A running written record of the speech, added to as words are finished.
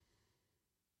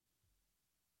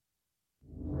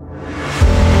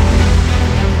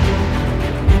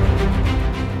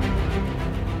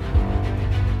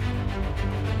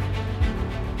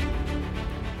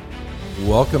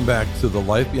Welcome back to the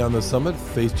Life Beyond the Summit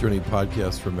Faith Journey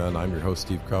podcast for men. I'm your host,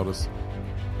 Steve Crowdis.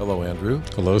 Hello, Andrew.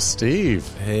 Hello, Steve.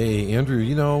 Hey, Andrew,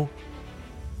 you know,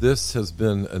 this has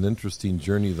been an interesting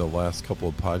journey the last couple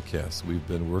of podcasts. We've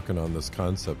been working on this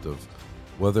concept of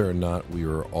whether or not we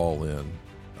are all in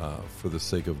for the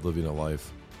sake of living a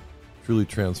life truly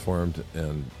transformed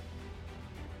and,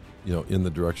 you know, in the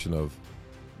direction of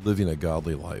living a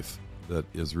godly life that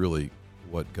is really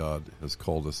what God has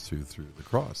called us to through the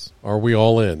cross. Are we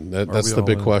all in? That's the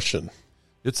big question.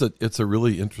 It's a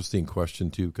really interesting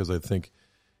question, too, because I think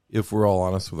if we're all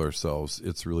honest with ourselves,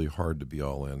 it's really hard to be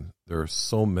all in. There are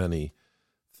so many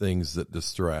things that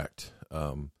distract.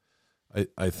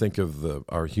 I think of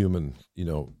our human, you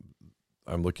know,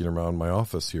 I'm looking around my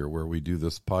office here where we do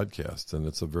this podcast, and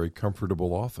it's a very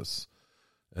comfortable office.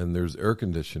 And there's air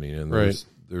conditioning, and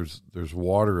there's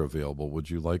water available. Would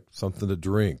you like something to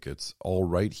drink? It's all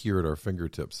right here at our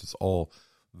fingertips. It's all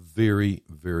very,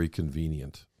 very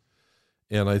convenient.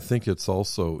 And I think it's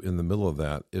also in the middle of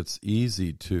that, it's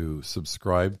easy to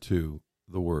subscribe to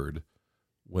the word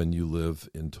when you live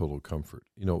in total comfort.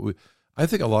 You know, I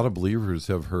think a lot of believers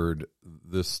have heard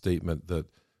this statement that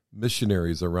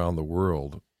missionaries around the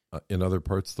world, in other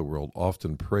parts of the world,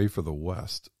 often pray for the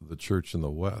West, the church in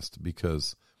the West,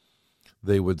 because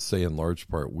they would say in large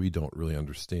part, we don't really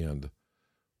understand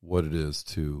what it is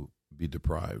to be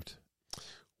deprived.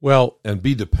 Well, and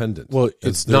be dependent. Well,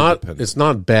 it's not bad.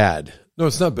 No,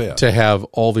 it's not bad to have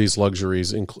all these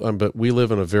luxuries, but we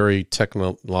live in a very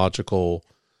technological,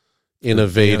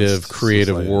 innovative,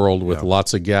 creative society. World with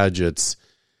lots of gadgets.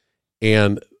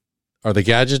 And are the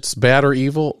gadgets bad or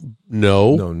evil?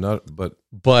 No, not.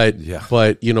 But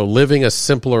you know, living a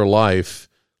simpler life,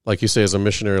 like you say, as a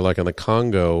missionary, like in the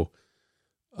Congo,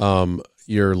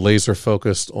 you're laser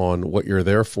focused on what you're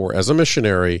there for. As a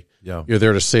missionary, you're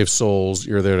there to save souls.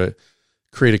 You're there to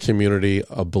create a community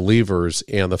of believers,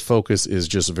 and the focus is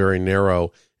just very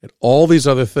narrow. And all these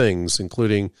other things,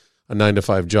 including a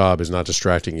 9-to-5 job, is not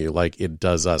distracting you like it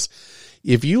does us.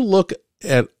 If you look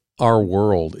at our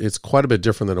world, it's quite a bit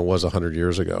different than it was 100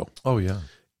 years ago. Oh, yeah.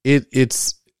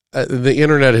 It's the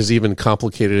internet has even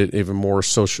complicated it even more.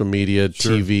 Social media,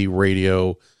 TV,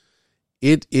 radio.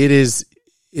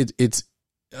 It's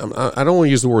I don't want to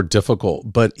use the word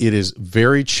difficult, but it is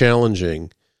very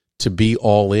challenging to be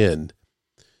all in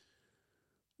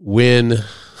when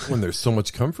there's so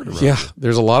much comfort around. Yeah,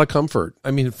 there's a lot of comfort.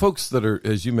 I mean, folks that are,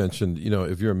 as you mentioned, you know,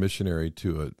 if you're a missionary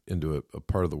into a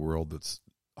part of the world that's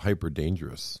hyper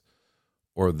dangerous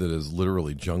or that is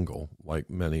literally jungle, like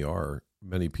many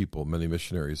people, many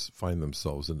missionaries find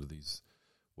themselves into these,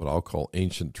 what I'll call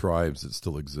ancient tribes that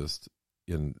still exist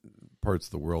in parts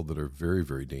of the world that are very,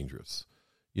 very dangerous.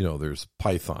 You know, there's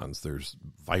pythons, there's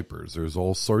vipers, there's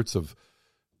all sorts of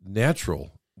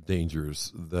natural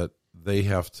dangers that they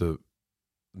have to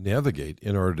navigate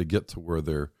in order to get to where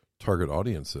their target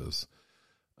audience is.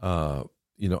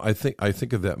 You know, I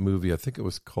think of that movie. I think it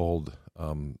was called,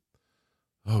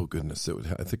 oh goodness,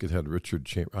 I think it had Richard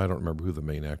Chambers. I don't remember who the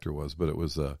main actor was, but it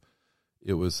was a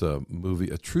movie,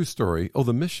 a true story. Oh,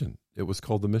 The Mission. It was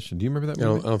called The Mission. Do you remember that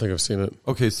movie? I don't think I've seen it.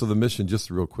 Okay, so The Mission, just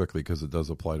real quickly, because it does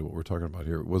apply to what we're talking about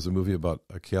here, it was a movie about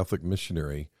a Catholic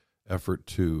missionary effort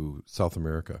to South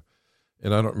America.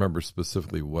 And I don't remember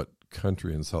specifically what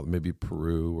country in South, maybe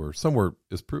Peru or somewhere.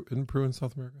 Isn't Peru in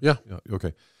South America? Yeah.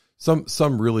 Okay.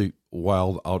 Some really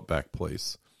wild outback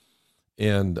place.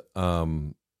 And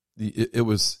it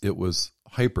was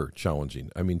hyper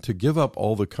challenging. I mean, to give up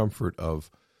all the comfort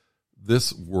of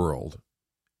this world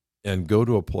and go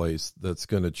to a place that's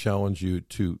going to challenge you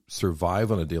to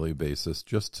survive on a daily basis,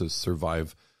 just to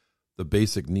survive the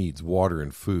basic needs, water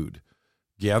and food,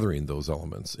 gathering those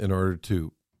elements in order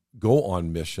to go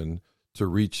on mission to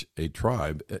reach a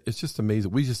tribe. It's just amazing.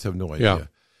 We just have no idea. Yeah.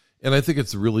 And I think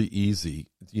it's really easy,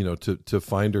 you know, to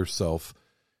find ourselves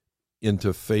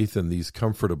into faith in these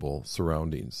comfortable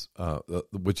surroundings,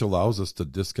 which allows us to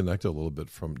disconnect a little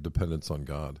bit from dependence on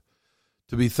God,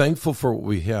 to be thankful for what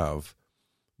we have,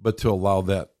 but to allow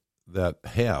that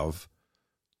have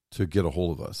to get a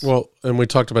hold of us. Well, and we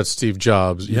talked about Steve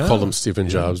Jobs. You called him Stephen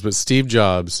Jobs, but Steve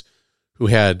Jobs, who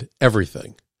had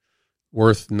everything,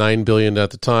 worth $9 billion at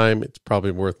the time. It's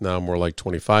probably worth now more like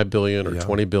 $25 billion or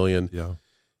 $20 billion. Yeah.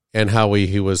 And how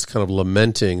he was kind of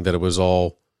lamenting that it was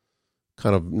all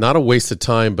kind of not a waste of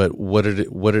time, but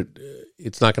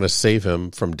it's not going to save him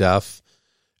from death,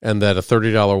 and that a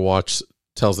 $30 watch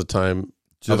tells the time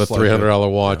of a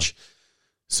 $300 watch. Yeah.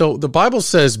 So the Bible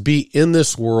says, be in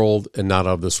this world and not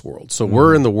of this world. So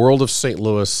we're in the world of St.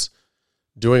 Louis,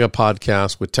 doing a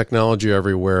podcast with technology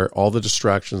everywhere, all the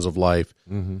distractions of life.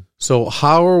 Mm-hmm. So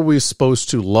how are we supposed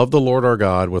to love the Lord our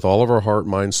God with all of our heart,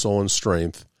 mind, soul, and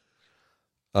strength?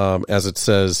 As it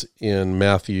says in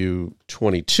Matthew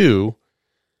 22.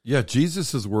 Yeah,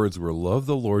 Jesus' words were, love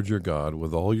the Lord your God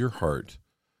with all your heart,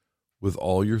 with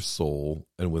all your soul,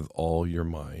 and with all your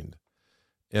mind.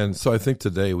 And so I think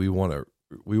today we want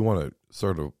to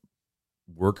sort of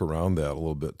work around that a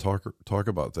little bit, talk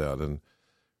about that, and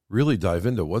really dive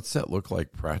into what's that look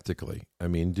like practically. I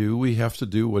mean, do we have to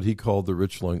do what he called the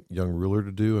rich young ruler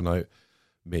to do? And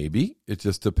maybe it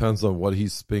just depends on what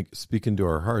he's speaking to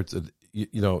our hearts.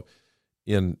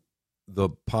 In the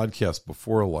podcast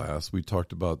before last, we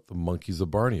talked about the monkeys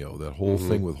of Borneo, that whole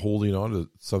thing with holding on to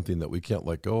something that we can't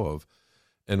let go of.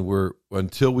 And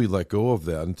until we let go of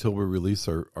that, until we release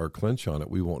our clench on it,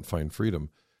 we won't find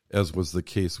freedom, as was the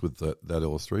case with that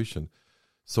illustration.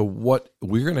 So what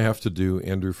we're going to have to do,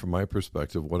 Andrew, from my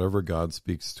perspective, whatever God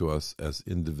speaks to us as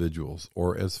individuals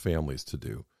or as families to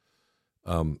do.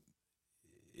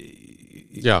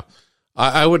 Yeah.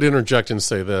 I would interject and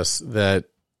say this, that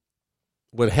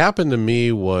what happened to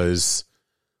me was,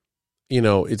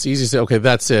 it's easy to say, okay,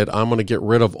 that's it. I'm going to get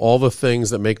rid of all the things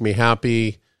that make me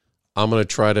happy. I'm going to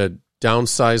try to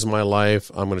downsize my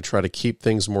life. I'm going to try to keep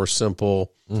things more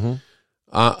simple. Mm-hmm.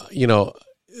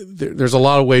 There's a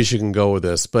lot of ways you can go with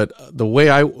this, but the way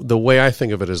I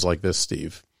think of it is like this,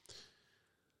 Steve.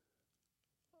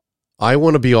 I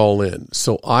want to be all in.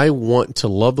 So I want to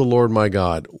love the Lord my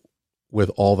God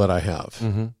with all that I have.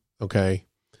 Mm-hmm. Okay.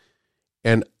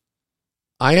 And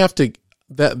I have to,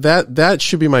 that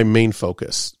should be my main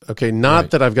focus. Okay. Not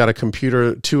Right. that I've got a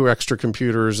computer, 2 extra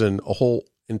computers, and a whole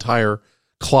entire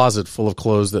closet full of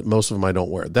clothes that most of them I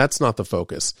don't wear. That's not the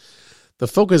focus. The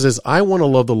focus is I want to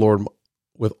love the Lord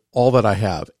with all that I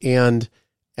have. And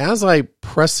as I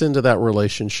press into that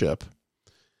relationship,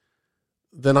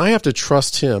 then I have to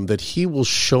trust him that he will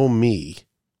show me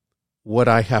what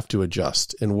I have to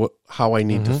adjust and how I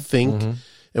need to think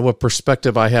and what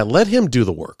perspective I had. Let him do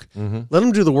the work. Mm-hmm. Let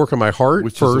him do the work in my heart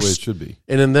Which first, is the way it should be.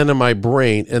 and then in my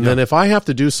brain. And then if I have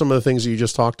to do some of the things that you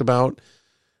just talked about,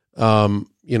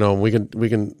 we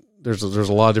can. There's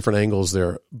a lot of different angles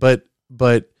there, but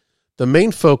the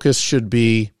main focus should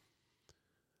be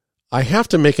I have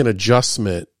to make an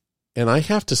adjustment, and I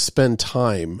have to spend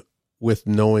time with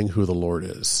knowing who the Lord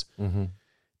is. Mm-hmm.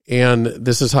 And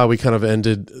this is how we kind of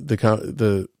ended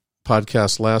the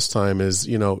podcast last time is,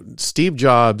 Steve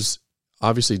Jobs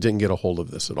obviously didn't get a hold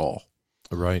of this at all.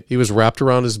 Right. He was wrapped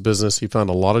around his business. He found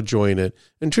a lot of joy in it.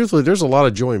 And truthfully, there's a lot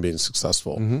of joy in being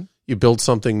successful. Mm-hmm. You build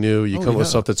something new, you come up with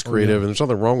stuff that's creative, and there's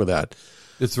nothing wrong with that.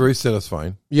 It's very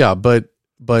satisfying. Yeah, but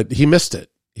he missed it.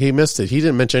 He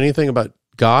didn't mention anything about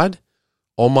God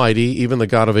Almighty, even the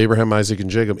God of Abraham, Isaac, and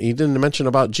Jacob. He didn't mention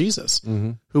about Jesus,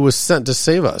 who was sent to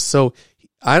save us. So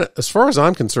as far as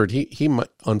I'm concerned, he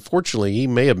unfortunately, he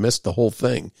may have missed the whole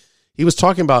thing. He was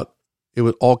talking about it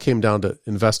all came down to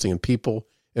investing in people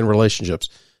and relationships.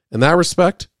 In that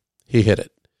respect, he hit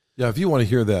it. Yeah, if you want to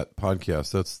hear that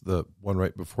podcast, that's the one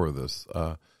right before this.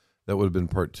 That would have been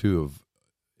part 2 of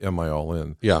Am I All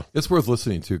In? Yeah. It's worth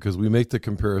listening to because we make the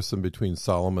comparison between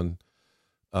Solomon,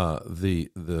 the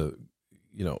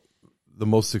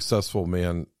most successful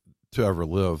man to ever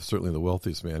live, certainly the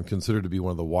wealthiest man, considered to be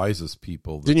one of the wisest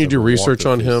people. Didn't you do research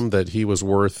on him that he was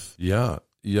worth? Yeah,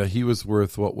 he was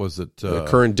worth, what was it?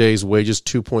 Current day's wages,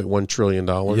 $2.1 trillion.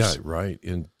 Yeah, right,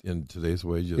 in today's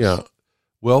wages. Yeah.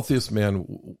 Wealthiest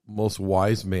man, most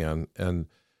wise man, and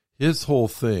his whole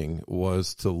thing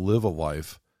was to live a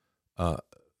life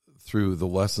through the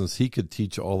lessons he could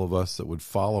teach all of us that would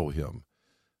follow him,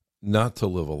 not to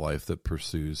live a life that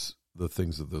pursues the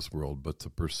things of this world, but to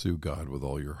pursue God with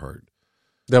all your heart.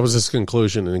 That was his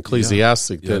conclusion in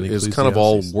Ecclesiastic, that is kind of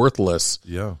all worthless.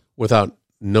 Yeah. What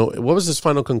was his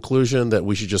final conclusion? That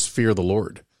we should just fear the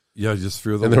Lord. Yeah, just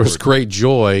fear the Lord. And there was great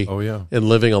joy in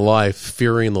living a life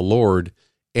fearing the Lord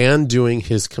and doing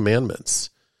his commandments.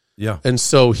 Yeah. And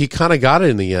so he kind of got it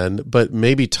in the end, but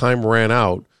maybe time ran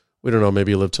out. We don't know,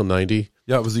 maybe he lived till 90.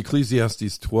 Yeah, it was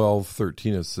Ecclesiastes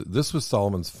 12:13. This was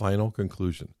Solomon's final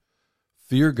conclusion.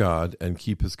 Fear God and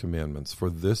keep his commandments, for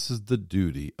this is the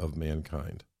duty of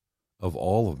mankind, of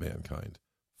all of mankind.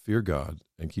 Fear God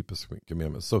and keep his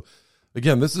commandments. So,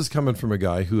 again, this is coming from a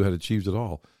guy who had achieved it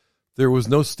all. There was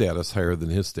no status higher than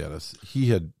his status. He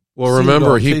had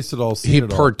he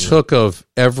partook of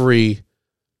every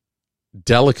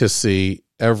delicacy,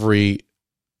 every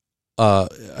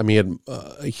he had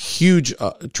a huge,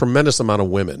 tremendous amount of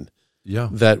women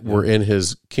that were in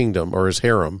his kingdom or his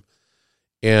harem.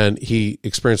 And he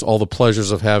experienced all the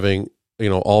pleasures of having,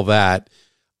 all that.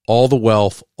 all the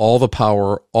wealth, all the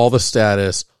power, all the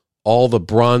status, all the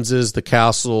bronzes, the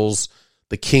castles,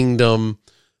 the kingdom,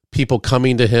 people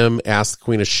coming to him, ask the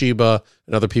Queen of Sheba,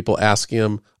 and other people asking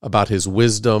him about his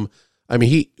wisdom. I mean,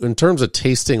 he, in terms of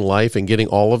tasting life and getting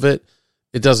all of it,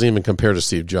 it doesn't even compare to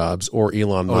Steve Jobs or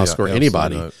Elon Musk or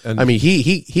anybody. I mean,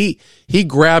 he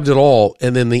grabbed it all,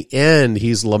 and in the end,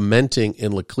 he's lamenting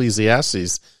in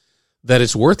Ecclesiastes that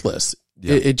it's worthless.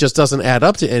 Yeah. It just doesn't add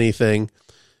up to anything.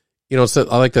 You know,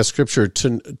 I like that scripture.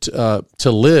 To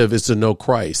live is to know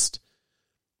Christ.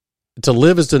 To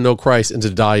live is to know Christ, and to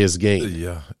die is gain.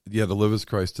 Yeah. To live is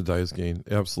Christ, to die is gain.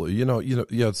 Absolutely. You know.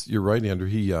 Yeah. You're right, Andrew.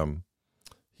 He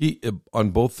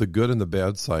on both the good and the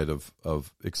bad side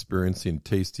of experiencing,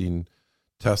 tasting,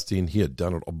 testing, he had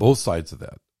done it on both sides of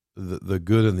that, the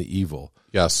good and the evil.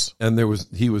 Yes. And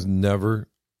he was never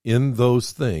in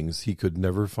those things. He could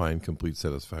never find complete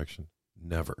satisfaction.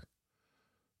 Never.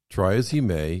 Try as he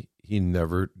may, he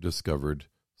never discovered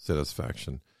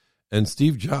satisfaction. And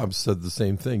Steve Jobs said the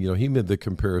same thing. You know, he made the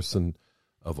comparison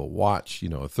of a watch, you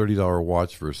know, a $30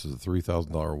 watch versus a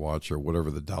 $3,000 watch or whatever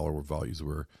the dollar values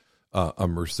were, a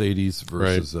Mercedes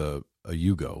versus a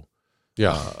Yugo,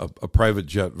 a private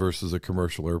jet versus a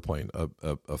commercial airplane,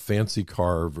 a fancy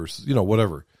car versus, you know,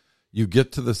 whatever. You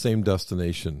get to the same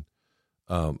destination,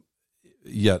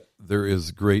 yet there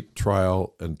is great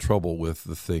trial and trouble with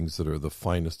the things that are the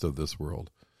finest of this world.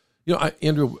 You know,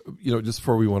 Andrew, you know, just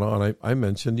before we went on, I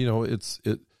mentioned, you know, it's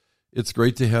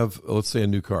great to have, let's say, a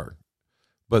new car,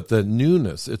 but the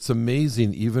newness, it's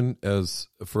amazing, even as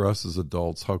for us as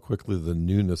adults, how quickly the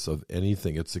newness of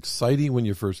anything, it's exciting when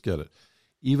you first get it,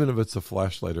 even if it's a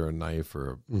flashlight or a knife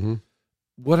or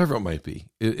whatever it might be.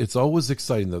 It's always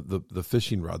exciting. The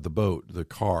fishing rod, the boat, the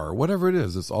car, whatever it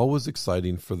is, it's always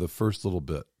exciting for the first little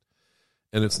bit.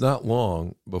 And it's not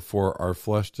long before our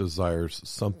flesh desires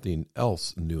something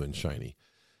else new and shiny.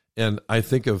 And I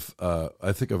think of a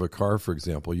car, for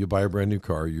example. You buy a brand new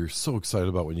car. You're so excited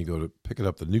about when you go to pick it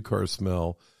up, the new car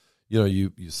smell. You know,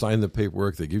 you sign the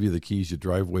paperwork. They give you the keys. You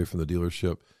drive away from the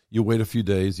dealership. You wait a few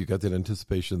days. You got that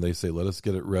anticipation. They say, "Let us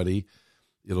get it ready.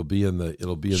 It'll be in the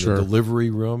delivery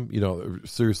room." You know,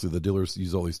 seriously, the dealers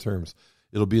use all these terms.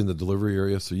 It'll be in the delivery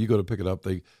area. So you go to pick it up.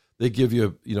 They give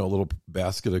you a little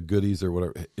basket of goodies or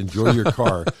whatever. Enjoy your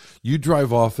car. You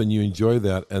drive off and you enjoy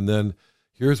that. And then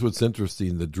here's what's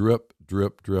interesting: the drip,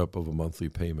 drip, drip of a monthly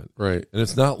payment. Right. And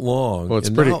it's not long. Well,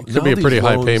 it could be a pretty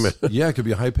high payment. Yeah, it could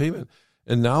be a high payment.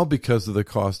 And now because of the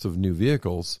cost of new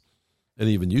vehicles and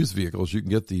even used vehicles, you can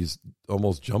get these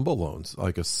almost jumbo loans,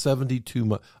 like a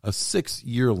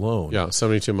 6-year loan. Yeah,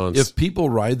 72 months. If people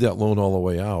ride that loan all the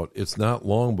way out, it's not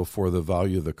long before the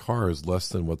value of the car is less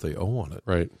than what they owe on it.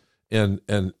 Right. And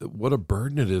what a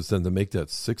burden it is then to make that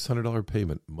 $600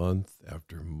 payment month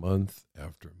after month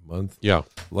after month. Yeah.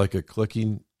 Like a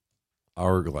clicking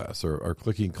hourglass or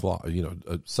clicking clock,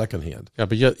 a second hand. Yeah,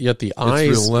 but yet the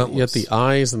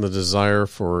eyes and the desire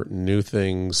for new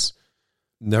things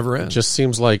never end. It just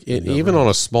seems like even on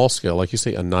a small scale, like you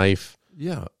say, a knife.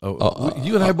 Yeah.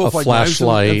 You and I both like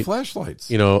flashlight, and flashlights.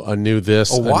 A new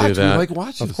this, a watch. A new that. We like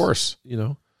watches. Of course.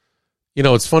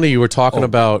 It's funny you were talking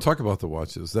about. Talk about the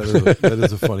watches. That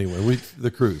is a funny one.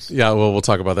 The cruise. Yeah, well, we'll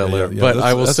talk about that later. But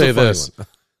I will say this.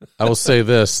 I will say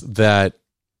this, that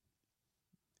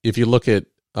if you look at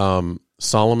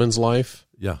Solomon's life,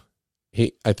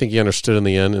 I think he understood in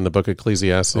the end in the book of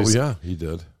Ecclesiastes. Oh yeah, he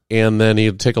did. And then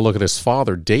he'd take a look at his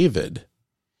father, David.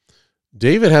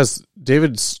 David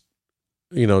did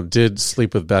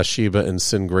sleep with Bathsheba and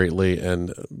sin greatly,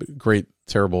 and great,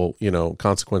 terrible,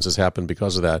 consequences happened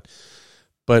because of that.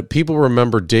 But people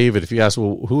remember David. If you ask,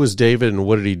 well, who is David and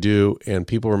what did he do? And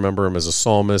people remember him as a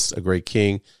psalmist, a great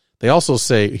king. They also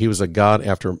say he was a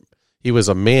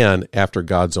man after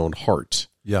God's own heart.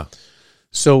 Yeah.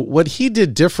 So what he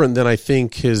did different than I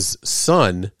think his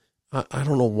son, I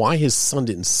don't know why his son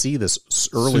didn't see this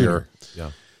earlier.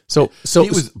 Yeah. So he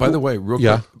was, by the way, real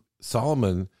quick,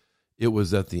 Solomon, it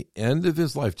was at the end of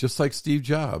his life, just like Steve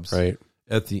Jobs. Right.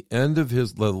 At the end of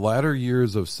the latter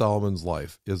years of Solomon's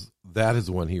life is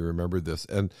when he remembered this.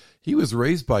 And he was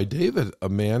raised by David, a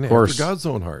man after God's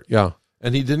own heart. Yeah.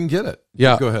 And he didn't get it.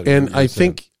 Yeah. Go ahead. And I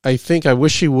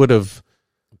wish he would have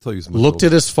looked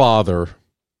at his father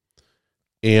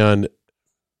and,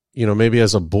 maybe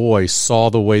as a boy saw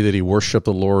the way that he worshiped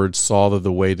the Lord, saw the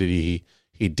way that he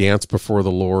danced before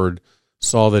the Lord,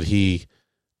 saw that he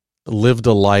lived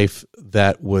a life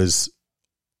that was,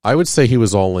 I would say he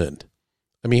was all in.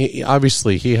 I mean,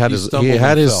 obviously he had his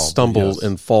stumbles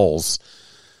and falls,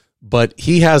 but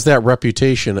he has that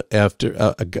reputation after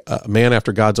a man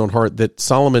after God's own heart that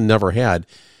Solomon never had.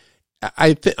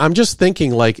 I'm just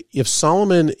thinking, like, if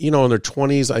Solomon, in their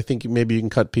 20s, I think maybe you can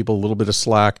cut people a little bit of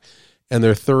slack, and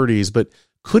their 30s, but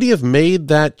could he have made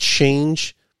that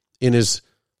change in his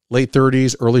late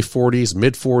 30s, early 40s,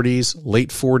 mid 40s, late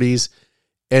 40s,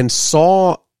 and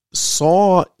saw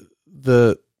all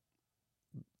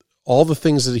the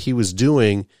things that he was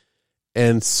doing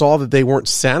and saw that they weren't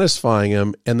satisfying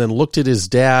him, and then looked at his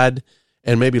dad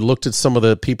and maybe looked at some of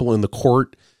the people in the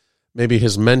court, maybe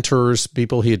his mentors,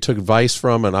 people he had took advice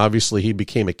from, and obviously he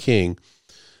became a king.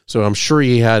 So I'm sure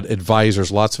he had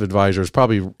advisors, lots of advisors,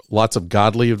 probably lots of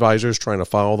godly advisors trying to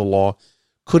follow the law.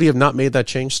 Could he have not made that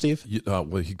change, Steve?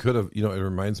 Well, he could have. It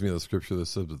reminds me of the scripture that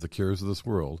says that the cares of this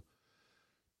world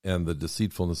and the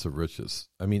deceitfulness of riches.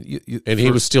 I mean,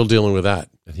 he was still dealing with that.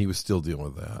 And he was still dealing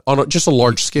with that. On just a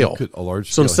large scale.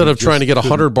 So instead of trying to get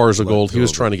 100 bars of gold, he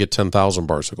was trying to get 10,000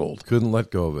 bars of gold. Couldn't let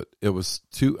go of it. It was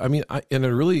too,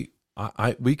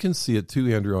 we can see it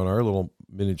too, Andrew, on our little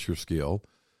miniature scale.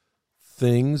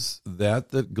 Things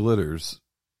that glitters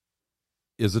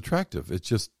is attractive. It's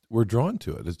just, we're drawn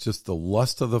to it. It's just the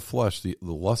lust of the flesh, the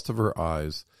lust of our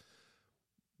eyes,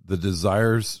 the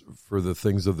desires for the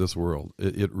things of this world.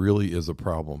 It really is a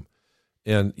problem.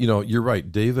 And, you're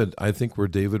right. David, I think where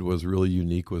David was really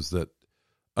unique was that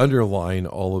underlying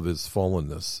all of his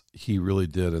fallenness, he really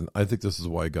did. And I think this is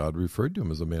why God referred to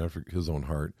him as a man after his own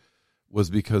heart,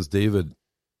 was because David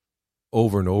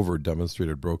over and over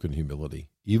demonstrated broken humility,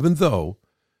 even though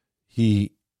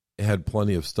he had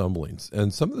plenty of stumblings.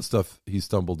 And some of the stuff he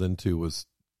stumbled into was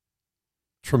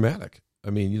traumatic.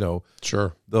 I mean,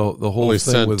 sure. The whole he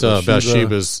thing sent with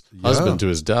Bathsheba's husband to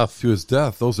his death. To his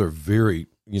death. Those are very,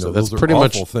 so those that's pretty are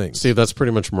awful much things. Steve, that's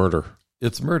pretty much murder.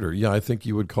 It's murder. Yeah, I think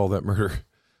you would call that murder.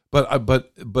 But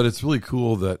it's really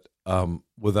cool that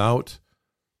without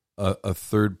a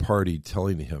third party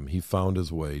telling him, he found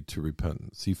his way to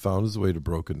repentance. He found his way to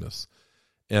brokenness.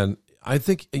 And I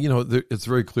think, it's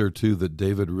very clear too that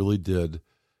David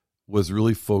was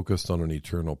really focused on an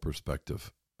eternal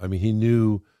perspective. I mean, he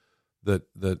knew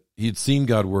that he'd seen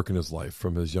God work in his life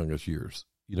from his youngest years.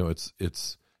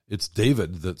 It's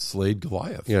David that slayed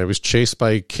Goliath. Yeah, he was chased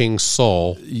by King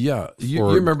Saul. Yeah, you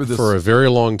remember this for a very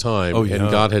long time. Oh, yeah. And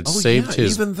God had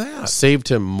saved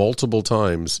him multiple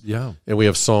times. Yeah, and we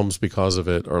have Psalms because of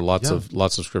it, or lots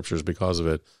of scriptures because of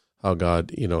it. How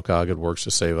God works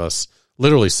to save us,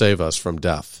 literally save us from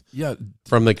death. Yeah,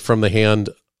 from the hand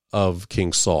of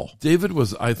King Saul. David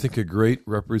was, I think, a great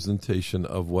representation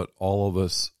of what all of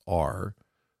us are,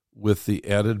 with the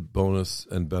added bonus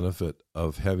and benefit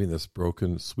of having this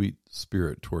broken, sweet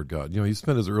spirit toward God. He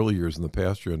spent his early years in the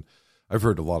pasture, and I've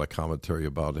heard a lot of commentary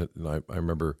about it. And I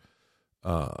remember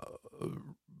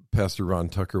Pastor Ron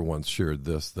Tucker once shared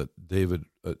this, that David,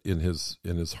 in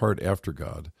his heart after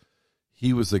God,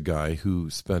 he was a guy who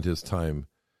spent his time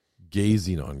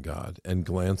gazing on God and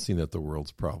glancing at the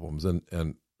world's problems.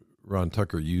 And Ron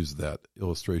Tucker used that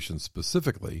illustration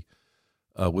specifically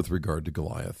with regard to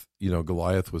Goliath.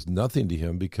 Goliath was nothing to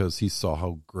him because he saw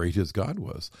how great his God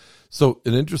was. So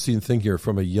an interesting thing here,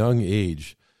 from a young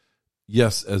age,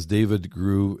 yes, as David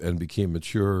grew and became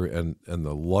mature and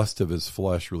the lust of his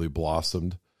flesh really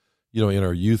blossomed, in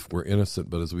our youth we're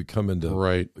innocent, but as we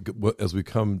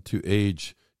come to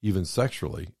age, even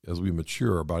sexually, as we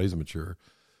mature, our bodies mature,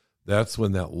 that's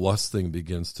when that lust thing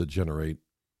begins to generate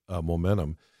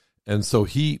momentum. And so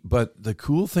but the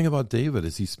cool thing about David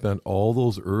is he spent all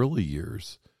those early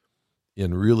years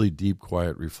in really deep,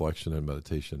 quiet reflection and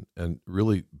meditation, and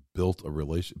really built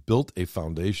a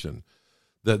foundation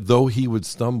that though he would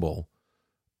stumble,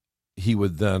 he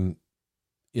would then,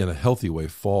 in a healthy way,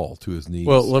 fall to his knees.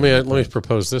 Well, let me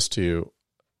propose this to you.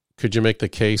 Could you make the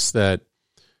case that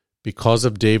because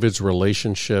of David's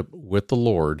relationship with the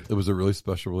Lord, it was a really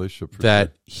special relationship for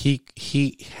that sure.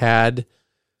 he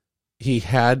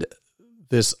had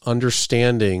this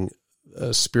understanding,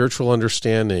 spiritual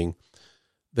understanding,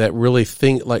 that really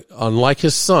unlike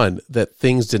his son, that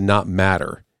things did not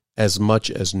matter as much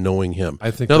as knowing him.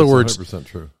 I think in other that's words, 100%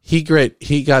 true.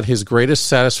 He got his greatest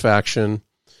satisfaction,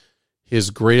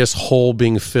 his greatest hole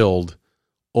being filled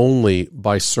only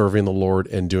by serving the Lord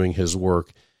and doing his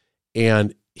work.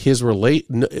 And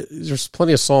there's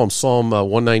plenty of Psalms. Psalm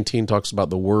 119 talks about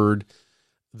the word,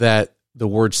 that the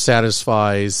word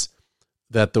satisfies,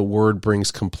 that the word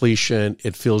brings completion.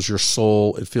 It fills your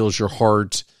soul. It fills your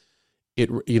heart.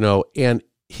 And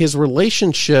his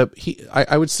relationship,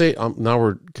 I would say, now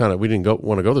we didn't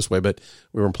want to go this way, but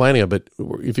we weren't planning it. But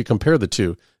if you compare the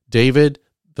two, David,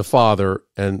 the father,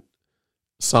 and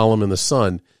Solomon, the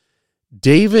son,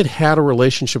 David had a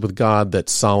relationship with God that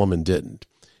Solomon didn't.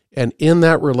 And in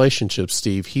that relationship,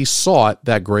 Steve, he sought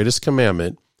that greatest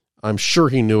commandment. I'm sure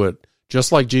he knew it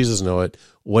just like Jesus know it.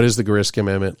 What is the greatest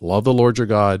commandment? Love the Lord your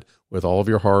God with all of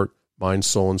your heart, mind,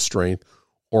 soul, and strength.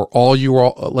 Or all you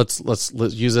all, let's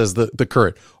use as the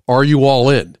current. Are you all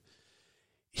in?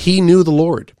 He knew the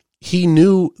Lord. He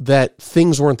knew that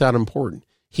things weren't that important.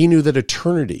 He knew that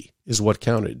eternity is what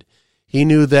counted. He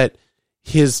knew that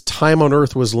his time on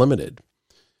earth was limited.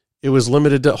 It was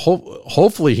limited to,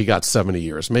 hopefully he got 70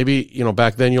 years. Maybe,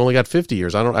 back then you only got 50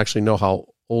 years. I don't actually know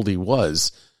how old he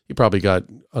was. He probably got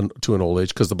to an old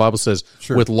age because the Bible says,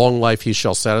 with long life he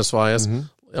shall satisfy us. Mm-hmm.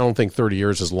 I don't think 30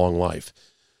 years is long life.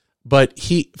 But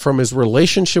he, from his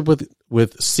relationship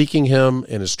with seeking him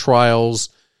and his trials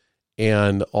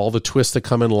and all the twists that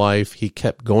come in life, he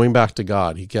kept going back to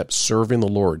God. He kept serving the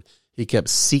Lord. He kept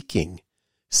seeking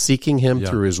him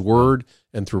through his word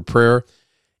and through prayer.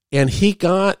 And he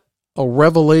got a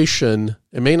revelation.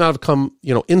 It may not have come,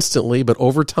 instantly, but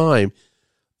over time,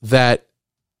 that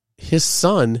his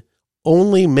son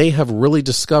only may have really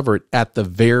discovered at the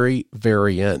very,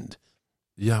 very end.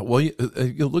 Yeah, well,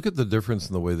 you look at the difference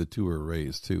in the way the two were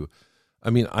raised, too.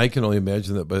 I mean, I can only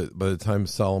imagine that by the time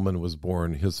Solomon was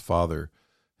born, his father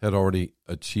had already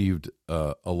achieved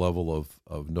a level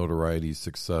of notoriety,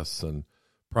 success, and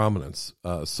prominence.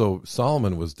 So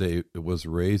Solomon was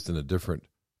raised in a different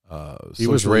he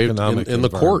was raised in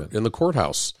the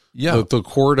courthouse. Yeah, the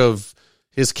court of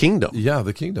his kingdom. Yeah,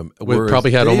 the kingdom.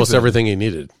 Probably had almost everything he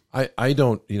needed. I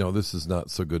don't, this is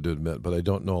not so good to admit, but I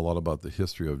don't know a lot about the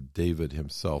history of David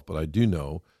himself, but I do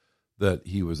know that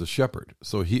he was a shepherd.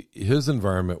 So his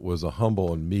environment was a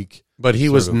humble and meek. But he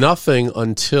was nothing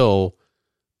until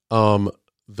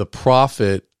the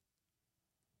prophet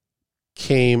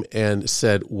came and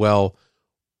said, well,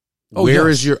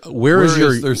 there's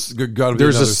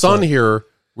a son here.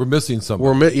 We're missing something.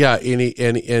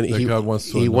 God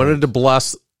wants to he wanted to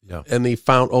bless, and he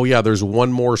found, there's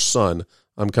one more son.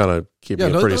 I'm kind of keeping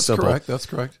it pretty simple. That's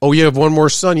correct. Oh, you have one more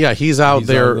son? Yeah, he's out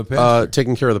there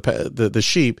taking care of the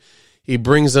sheep. He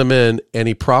brings them in, and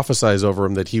he prophesies over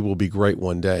him that he will be great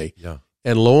one day. Yeah.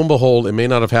 And lo and behold, it may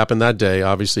not have happened that day.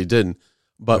 Obviously, it didn't.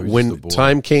 But when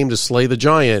time came to slay the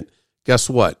giant, guess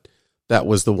what? That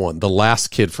was the one, the last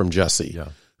kid from Jesse,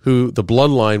 who the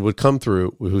bloodline would come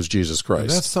through, who's Jesus Christ. And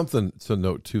that's something to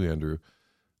note too, Andrew.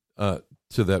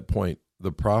 To that point,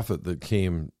 the prophet that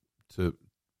came to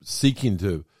seeking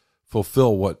to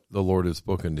fulfill what the Lord had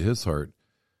spoken to his heart,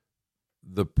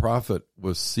 the prophet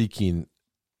was seeking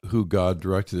who God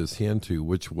directed his hand to,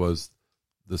 which was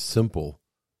the simplest.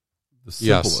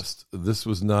 Yes. This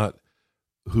was not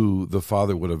who the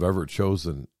father would have ever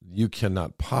chosen. You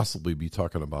cannot possibly be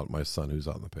talking about my son who's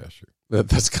out in the pasture.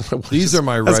 That's kind of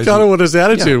what kind of what his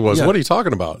attitude was. Yeah. What are you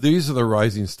talking about? These are the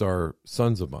rising star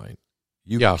sons of mine.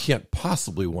 You can't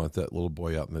possibly want that little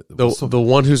boy out in the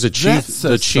one who's achieved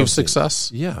the chief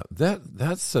success. Yeah,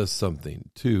 that says something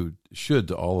to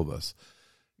all of us.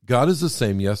 God is the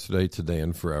same yesterday, today,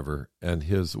 and forever, and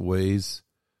his ways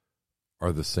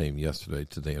are the same yesterday,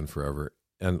 today, and forever.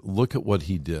 And look at what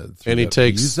he did. And he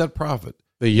takes that prophet,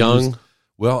 the young,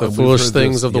 the foolish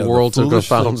things of the world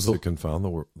to confound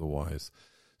the wise.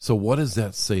 So what does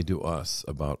that say to us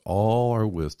about all our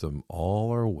wisdom,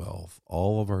 all our wealth,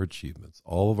 all of our achievements,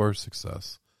 all of our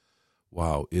success?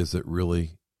 Wow, is it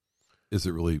really?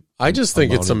 I just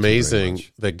think it's amazing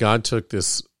that God took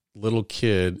this little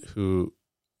kid who,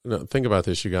 think about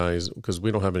this, you guys, because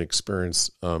we don't have any experience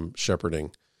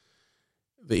shepherding.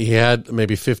 He had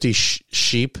maybe 50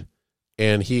 sheep,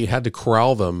 and he had to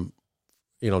corral them,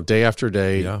 day after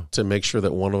day to make sure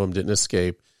that one of them didn't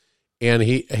escape. And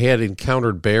he had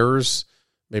encountered bears,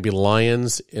 maybe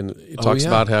lions, and he talks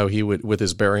about how he would, with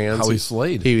his bare hands, he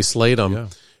slayed them,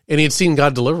 and he had seen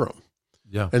God deliver him.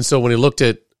 Yeah. And so when he looked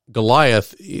at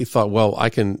Goliath, he thought, well,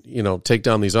 I can, take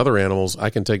down these other animals.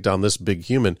 I can take down this big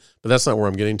human, but that's not where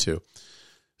I'm getting to.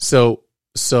 So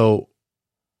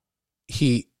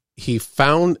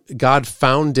God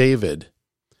found David,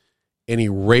 and he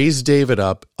raised David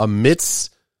up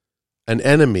amidst an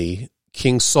enemy,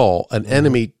 King Saul, an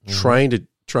enemy he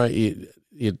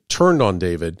turned on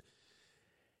David,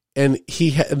 and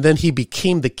then he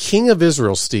became the king of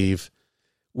Israel, Steve,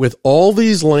 with all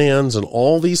these lands and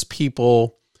all these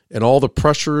people and all the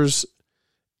pressures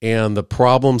and the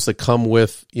problems that come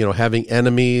with, having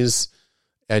enemies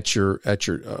at your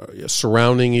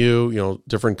surrounding you,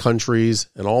 different countries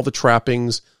and all the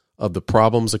trappings of the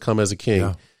problems that come as a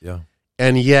king. Yeah.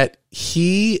 And yet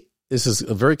this is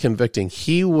very convicting.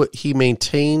 He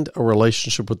maintained a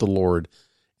relationship with the Lord,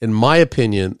 in my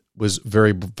opinion, was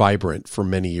very vibrant for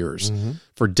many years,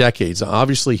 for decades.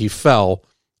 Obviously, he fell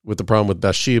with the problem with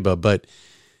Bathsheba, but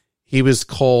he was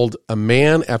called a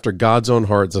man after God's own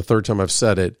heart. It's the third time I've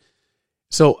said it.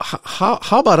 So how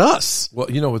about us? Well,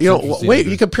 what's wait,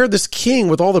 you compare this king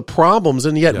with all the problems,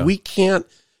 and yet we can't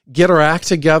get our act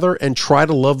together and try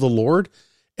to love the Lord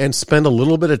and spend a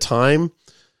little bit of time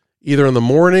either in the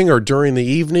morning or during the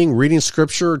evening reading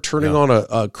scripture, turning on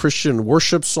a Christian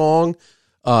worship song,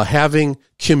 having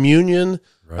communion.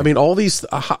 Right. I mean, all these,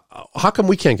 how come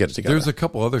we can't get it together? There's a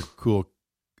couple other cool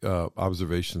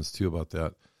observations too about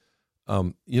that.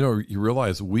 You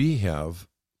realize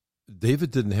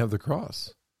David didn't have the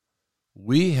cross.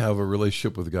 We have a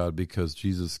relationship with God because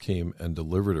Jesus came and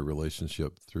delivered a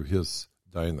relationship through his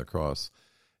dying on the cross.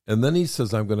 And then he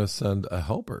says, I'm going to send a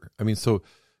helper. I mean, so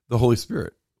the Holy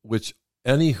Spirit, which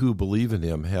any who believe in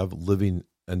him have living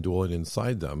and dwelling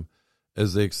inside them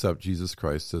as they accept Jesus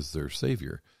Christ as their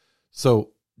Savior.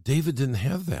 So David didn't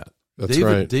have that. That's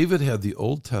right. David had the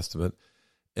Old Testament,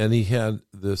 and he had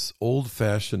this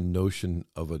old-fashioned notion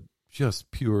of a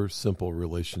just pure, simple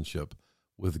relationship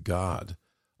with God,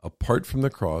 apart from the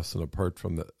cross and apart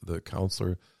from the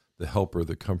counselor, the helper,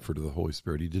 the comfort of the Holy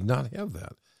Spirit. He did not have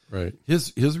that. Right.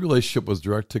 His relationship was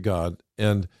direct to God,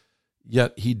 and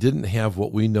yet he didn't have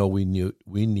what we know we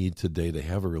need today to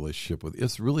have a relationship with.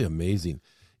 It's really amazing.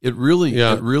 It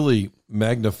really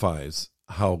magnifies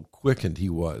how quickened he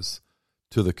was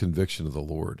to the conviction of the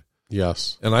Lord.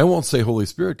 Yes. And I won't say Holy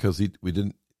Spirit because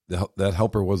that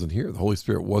helper wasn't here. The Holy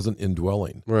Spirit wasn't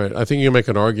indwelling. Right. I think you make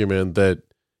an argument that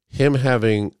him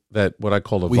having that, what I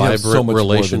call a vibrant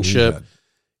relationship,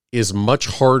 is much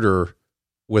harder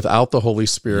without the Holy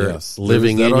Spirit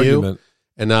living in you,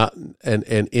 and not and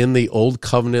in the old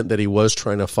covenant that he was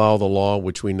trying to follow the law,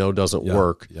 which we know doesn't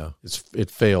work. Yeah.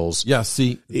 It fails. Yeah.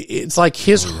 See, it's like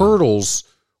his hurdles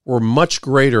were much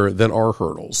greater than our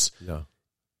hurdles. Yeah.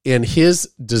 And his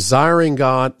desiring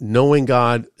God, knowing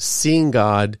God, seeing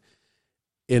God,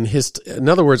 in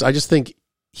other words, I just think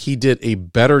he did a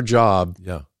better job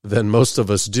than most of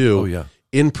us do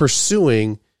in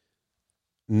pursuing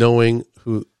knowing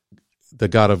who the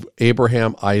God of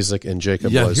Abraham, Isaac, and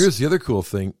Jacob was. Here's the other cool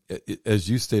thing. As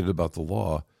you stated about the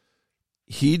law,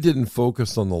 he didn't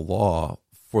focus on the law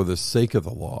for the sake of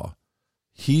the law.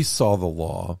 He saw the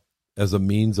law as a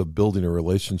means of building a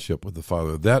relationship with the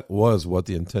Father. That was what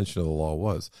the intention of the law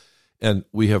was. And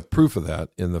we have proof of that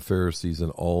in the Pharisees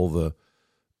and all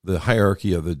the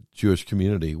hierarchy of the Jewish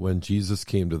community. When Jesus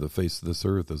came to the face of this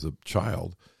earth as a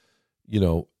child,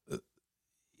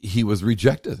 he was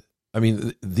rejected. I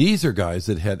mean, these are guys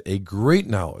that had a great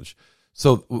knowledge.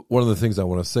 So one of the things I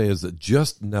want to say is that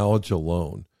just knowledge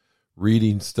alone,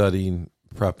 reading, studying,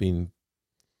 prepping,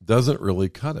 doesn't really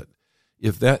cut it.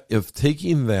 If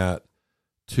taking that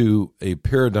to a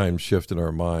paradigm shift in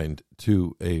our mind,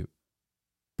 to a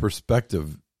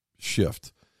perspective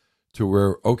shift, to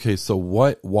where, okay, so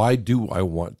why do I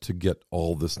want to get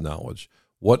all this knowledge?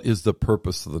 What is the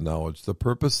purpose of the knowledge? The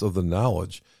purpose of the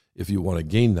knowledge, if you want to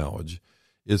gain knowledge,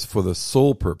 is for the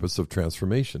sole purpose of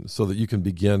transformation, so that you can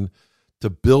begin to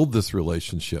build this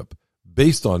relationship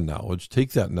based on knowledge,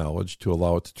 take that knowledge to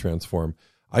allow it to transform.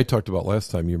 I talked about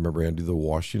last time, you remember, Andy, the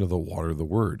washing of the water of the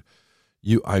word.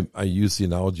 I use the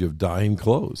analogy of dyeing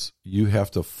clothes. You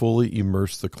have to fully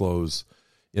immerse the clothes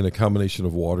in a combination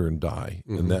of water and dye,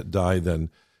 and that dye then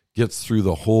gets through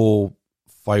the whole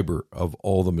fiber of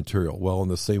all the material. Well, in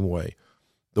the same way,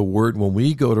 the word, when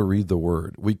we go to read the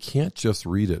word, we can't just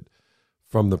read it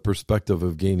from the perspective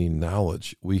of gaining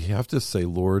knowledge. We have to say,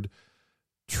 Lord,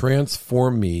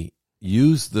 transform me.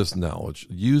 Use this knowledge,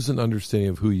 use an understanding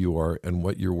of who you are and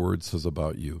what your word says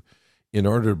about you in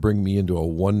order to bring me into a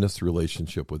oneness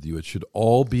relationship with you. It should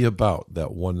all be about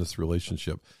that oneness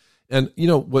relationship. And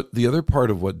what the other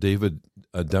part of what David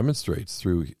demonstrates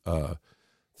through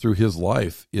his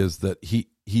life is that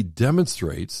he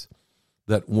demonstrates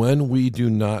that when we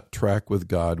do not track with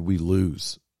God, we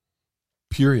lose.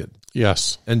 Period.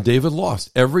 Yes. And David lost.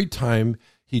 Every time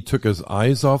he took his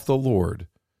eyes off the Lord,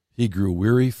 he grew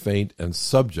weary, faint, and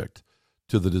subject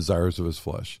to the desires of his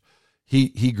flesh.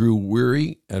 He grew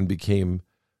weary and became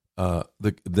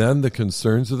then the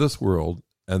concerns of this world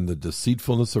and the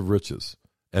deceitfulness of riches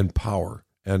and power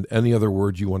and any other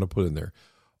word you want to put in there.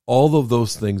 All of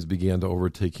those things began to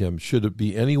overtake him. Should it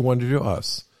be any wonder to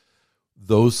us,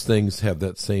 those things have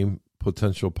that same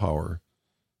potential power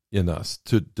in us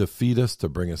to defeat us, to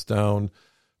bring us down,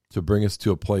 to bring us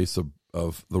to a place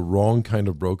of the wrong kind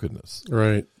of brokenness.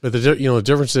 Right. But the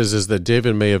difference is that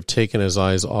David may have taken his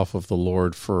eyes off of the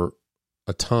Lord for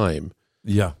a time.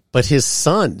 Yeah. But his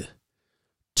son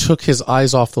took his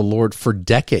eyes off the Lord for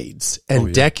decades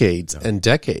and decades and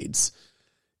decades.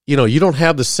 You don't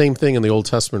have the same thing in the Old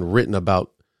Testament written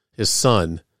about his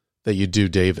son that you do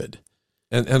David.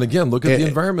 And again, look at the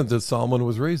environment that Solomon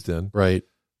was raised in. Right.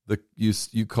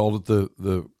 You called it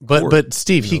the but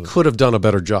Steve, he could have done a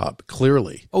better job,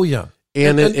 clearly. Oh yeah.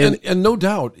 And no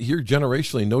doubt, here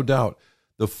generationally, no doubt,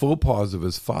 the faux pas of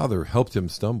his father helped him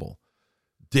stumble.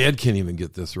 Dad can't even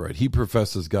get this right. He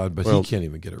professes God, but he can't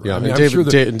even get it right. Yeah,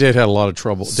 David had a lot of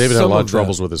trouble. David had a lot of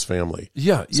troubles with his family.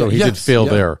 So he did fail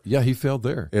there. Yeah, he failed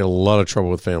there. He had a lot of trouble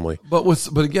with family.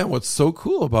 But again, what's so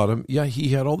cool about him? Yeah, he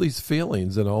had all these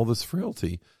failings and all this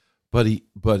frailty, but he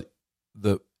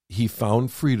found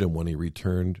freedom when he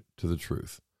returned to the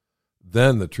truth.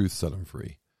 Then the truth set him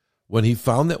free. When he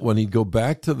found that, when he'd go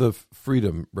back to the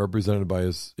freedom represented by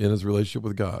in his relationship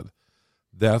with God,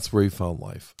 that's where he found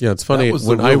life. Yeah, it's funny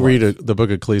when I read the book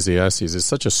of Ecclesiastes. It's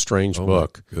such a strange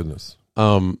book. My goodness.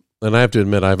 And I have to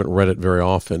admit, I haven't read it very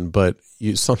often. But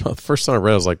the first time I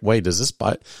read it, I was like, "Wait, does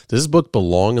this book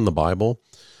belong in the Bible?"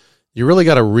 You really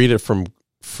got to read it from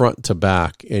front to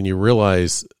back, and you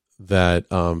realize that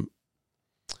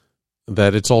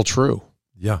that it's all true.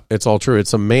 Yeah, it's all true.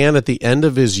 It's a man at the end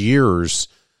of his years,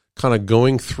 kind of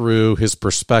going through his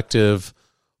perspective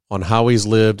on how he's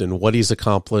lived and what he's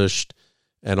accomplished,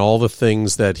 and all the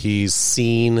things that he's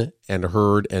seen and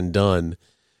heard and done,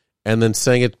 and then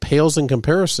saying it pales in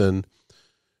comparison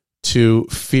to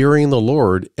fearing the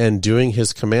Lord and doing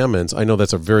his commandments. I know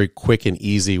that's a very quick and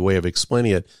easy way of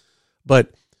explaining it,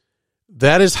 but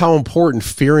that is how important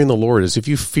fearing the Lord is. If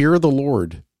you fear the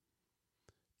Lord,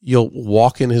 you'll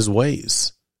walk in his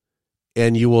ways,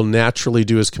 and you will naturally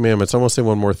do his commandments. I want to say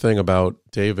one more thing about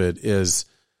David is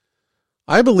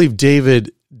I believe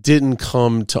David didn't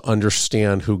come to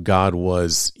understand who God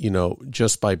was,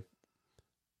 just by,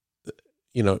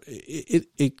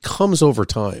 it comes over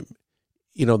time.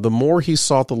 The more he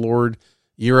sought the Lord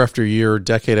year after year,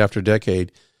 decade after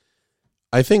decade,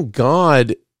 I think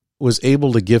God was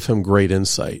able to give him great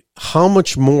insight. How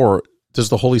much more does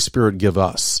the Holy Spirit give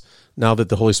us now that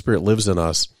the Holy Spirit lives in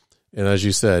us? And as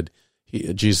you said,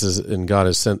 Jesus and God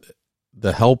has sent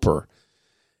the helper.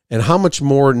 And how much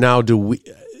more now do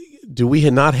we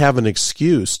not have an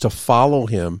excuse to follow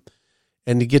him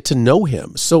and to get to know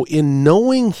him? So in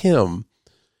knowing him,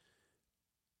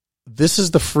 this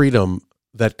is the freedom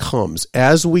that comes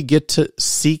as we get to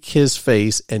seek his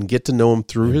face and get to know him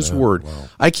through his word. Wow.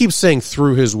 I keep saying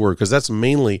through his word because that's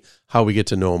mainly how we get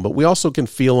to know him, but we also can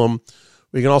feel him.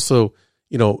 We can also,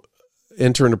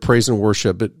 enter into praise and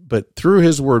worship, but through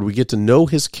his word, we get to know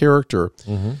his character.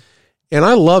 Mm-hmm. And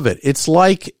I love it. It's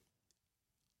like,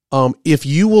 if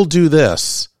you will do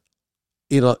this,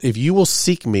 if you will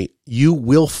seek me, you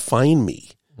will find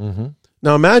me. Mm-hmm.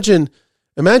 Now imagine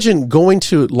going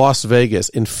to Las Vegas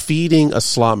and feeding a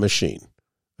slot machine.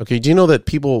 Okay, do you know that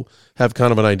people have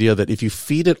kind of an idea that if you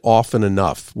feed it often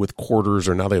enough with quarters,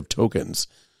 or now they have tokens,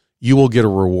 you will get a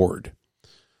reward.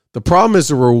 The problem is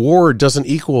the reward doesn't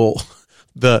equal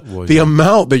the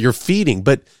amount that you're feeding.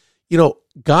 But,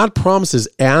 God promises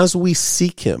as we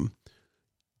seek him,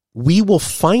 we will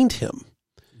find him.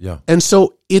 Yeah. And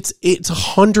so it's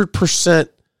 100%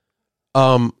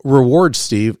 reward,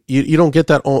 Steve. You don't get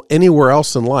that anywhere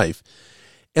else in life.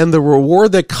 And the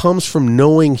reward that comes from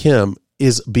knowing him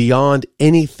is beyond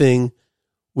anything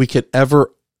we could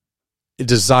ever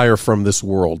desire from this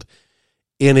world.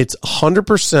 And it's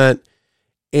 100%,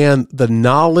 and the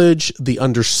knowledge, the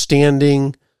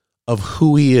understanding of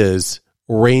who he is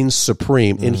reigns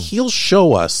supreme. And he'll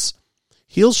show us,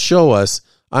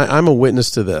 I'm a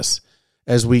witness to this,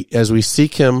 as we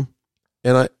seek him,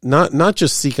 and not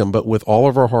just seek him, but with all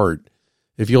of our heart.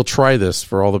 If you'll try this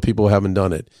for all the people who haven't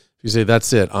done it, if you say,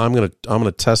 that's it, I'm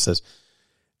gonna test this,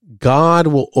 God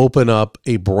will open up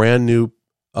a brand new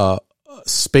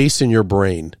space in your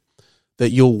brain that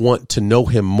you'll want to know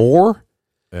him more.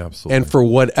 Absolutely. And for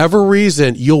whatever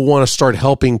reason, you'll want to start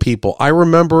helping people. I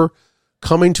remember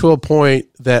coming to a point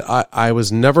that I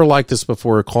was never like this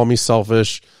before. Call me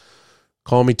selfish,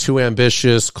 call me too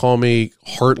ambitious, call me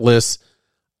heartless.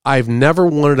 I've never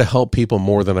wanted to help people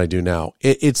more than I do now.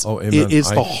 It's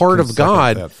the heart of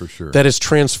God that, for sure, that has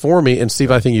transformed me. And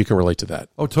Steve, I think you can relate to that.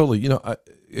 Oh, totally.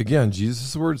 Again,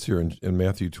 Jesus' words here in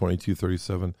Matthew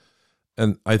 22:37.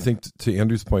 And I think to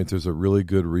Andrew's point, there's a really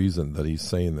good reason that he's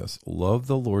saying this. Love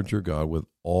the Lord your God with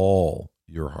all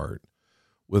your heart,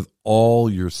 with all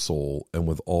your soul, and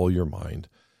with all your mind.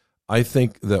 I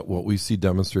think that what we see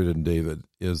demonstrated in David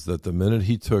is that the minute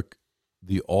he took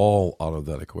the all out of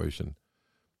that equation,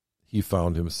 he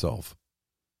found himself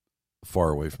far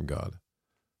away from God.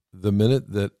 The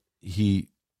minute that he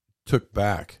took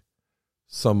back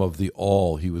some of the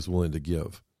all he was willing to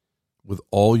give, with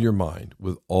all your mind,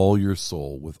 with all your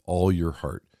soul, with all your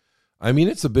heart. I mean,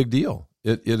 it's a big deal.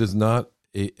 It is not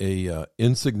a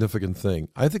insignificant thing.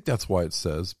 I think that's why it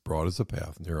says, broad is the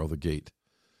path, narrow the gate.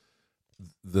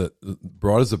 the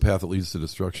broad is the path that leads to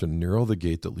destruction, narrow the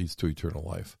gate that leads to eternal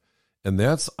life. And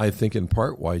that's, I think, in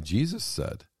part why Jesus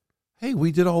said, hey,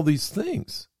 we did all these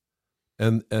things.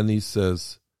 And he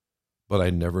says, but I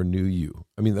never knew you.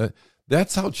 I mean,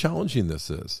 that's how challenging this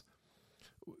is.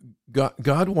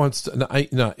 God wants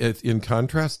to, in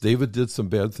contrast, David did some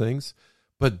bad things,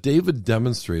 but David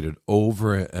demonstrated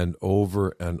over and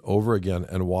over and over again.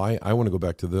 And why? I want to go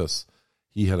back to this.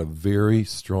 He had a very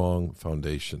strong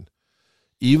foundation.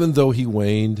 Even though he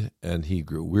waned and he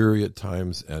grew weary at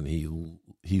times and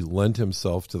he lent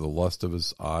himself to the lust of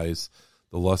his eyes,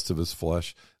 the lust of his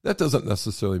flesh. That doesn't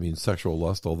necessarily mean sexual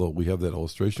lust, although we have that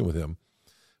illustration with him.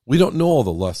 We don't know all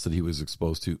the lusts that he was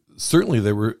exposed to. Certainly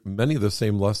there were many of the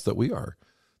same lusts that we are.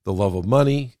 The love of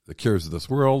money, the cares of this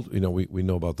world, we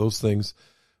know about those things.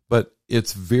 But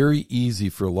it's very easy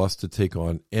for lust to take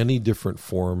on any different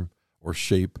form or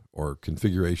shape or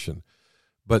configuration.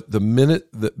 But the minute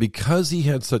that, because he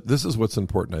had such, this is what's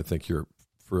important, I think, here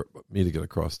for me to get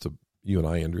across to you and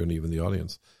I, Andrew, and even the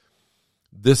audience.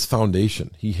 This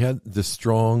foundation, he had this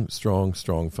strong, strong,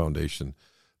 strong foundation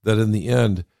that in the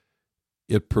end,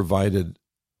 it provided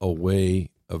a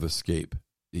way of escape.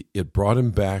 It brought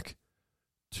him back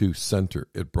to center.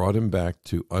 It brought him back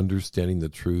to understanding the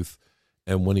truth.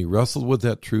 And when he wrestled with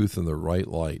that truth in the right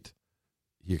light,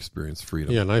 he experienced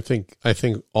freedom. Yeah, and I think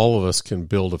all of us can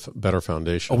build a better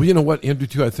foundation. Oh, you know what, Andrew,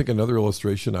 too? I think another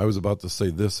illustration, I was about to say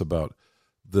this about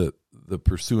the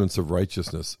pursuance of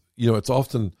righteousness. It's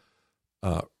often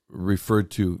referred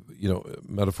to,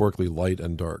 metaphorically, light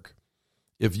and dark.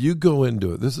 If you go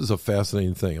into it, this is a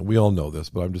fascinating thing, and we all know this,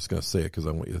 but I'm just going to say it because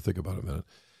I want you to think about it a minute.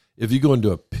 If you go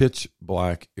into a pitch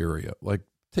black area, like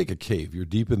take a cave, you're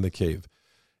deep in the cave,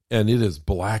 and it is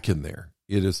black in there.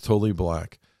 It is totally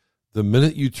black. The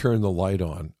minute you turn the light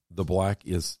on, the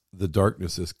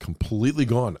darkness is completely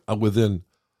gone within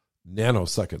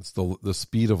nanoseconds, the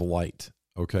speed of light.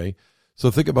 Okay, so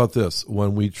think about this: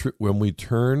 when we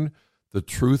turn the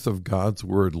truth of God's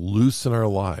word loose in our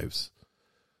lives,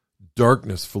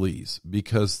 darkness flees,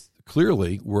 because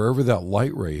clearly wherever that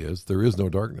light ray is, there is no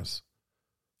darkness.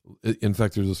 In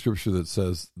fact, there's a scripture that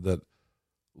says that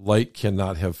light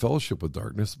cannot have fellowship with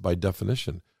darkness by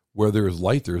definition. Where there is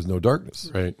light, there is no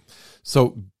darkness. Right.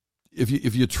 So if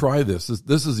you try this is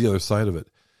the other side of it.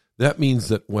 That means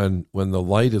that when the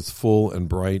light is full and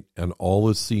bright and all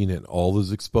is seen and all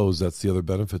is exposed, that's the other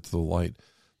benefit to the light,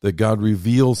 that God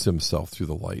reveals himself through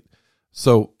the light.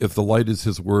 So if the light is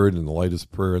his word and the light is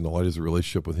prayer and the light is a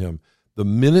relationship with him, the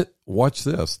minute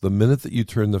that you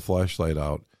turn the flashlight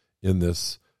out in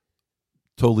this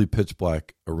totally pitch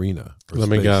black arena, let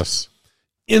me guess,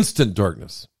 instant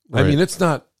darkness. Right. I mean, it's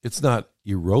not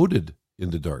eroded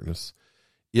into darkness.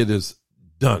 It is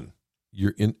done.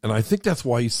 You're in, and I think that's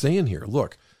why he's saying here,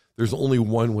 look, there's only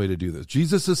one way to do this.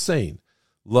 Jesus is saying,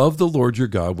 love the Lord your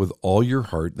God with all your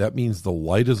heart. That means the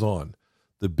light is on.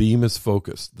 The beam is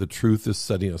focused. The truth is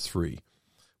setting us free.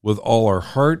 With all our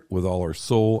heart, with all our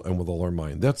soul, and with all our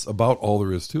mind. That's about all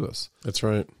there is to us. That's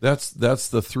right. That's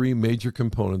the three major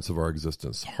components of our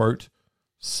existence: heart,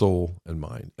 soul, and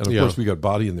mind. And of course, we got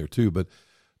body in there too. But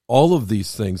all of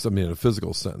these things, I mean, in a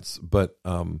physical sense. But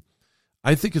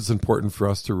I think it's important for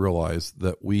us to realize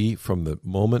that we, from the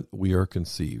moment we are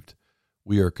conceived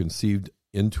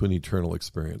into an eternal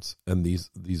experience. And these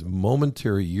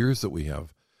momentary years that we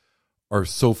have are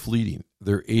so fleeting.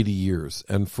 They're 80 years.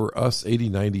 And for us, 80,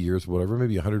 90 years, whatever,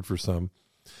 maybe 100 for some.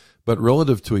 But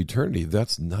relative to eternity,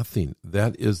 that's nothing.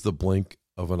 That is the blink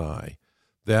of an eye.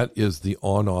 That is the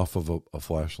on-off of a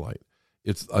flashlight.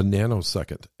 It's a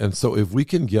nanosecond. And so if we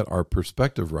can get our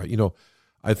perspective right,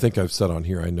 I think I've said on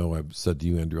here, I know I've said to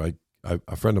you, Andrew,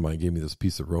 a friend of mine gave me this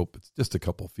piece of rope. It's just a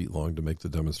couple of feet long to make the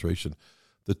demonstration.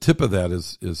 The tip of that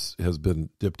has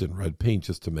been dipped in red paint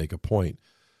just to make a point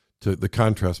to the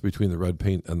contrast between the red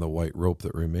paint and the white rope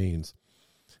that remains.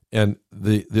 And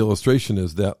the illustration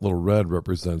is that little red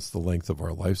represents the length of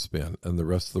our lifespan, and the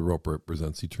rest of the rope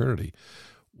represents eternity.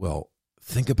 Well,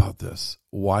 think about this.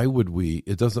 Why would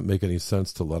it doesn't make any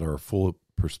sense to let our full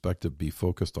perspective be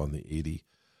focused on the 80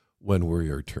 when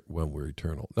we're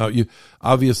eternal. Now,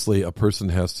 obviously a person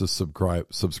has to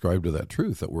subscribe to that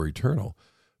truth that we're eternal.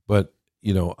 But,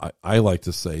 I like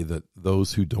to say that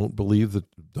those who don't believe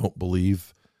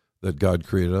that God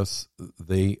created us,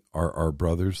 they are our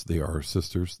brothers, they are our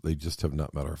sisters, they just have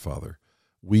not met our Father.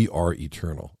 We are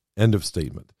eternal. End of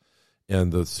statement.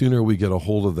 And the sooner we get a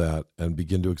hold of that and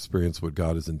begin to experience what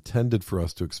God has intended for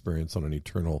us to experience on an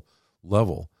eternal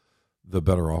level, the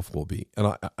better off we'll be.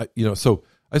 And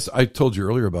I told you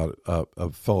earlier about a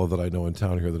fellow that I know in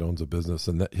town here that owns a business,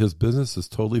 and that his business is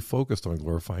totally focused on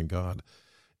glorifying God.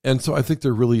 And so I think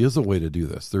there really is a way to do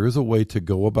this. There is a way to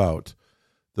go about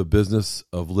the business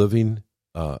of living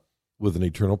with an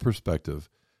eternal perspective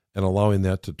and allowing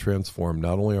that to transform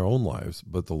not only our own lives,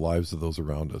 but the lives of those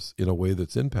around us in a way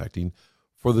that's impacting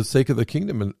for the sake of the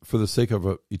kingdom and for the sake of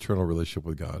an eternal relationship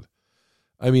with God.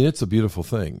 I mean, it's a beautiful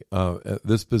thing.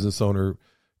 This business owner,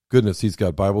 goodness, he's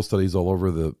got Bible studies all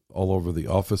over the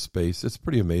office space. It's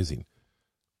pretty amazing.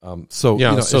 So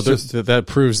that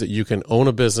proves that you can own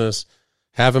a business,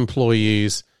 have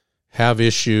employees, have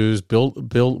issues,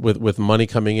 build with money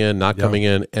coming in, not coming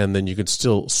in, and then you can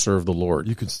still serve the Lord.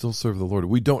 You can still serve the Lord.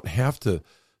 We don't have to.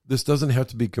 This doesn't have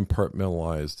to be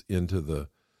compartmentalized into the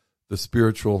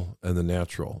spiritual and the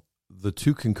natural. The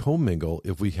two can commingle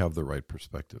if we have the right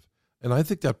perspective. And I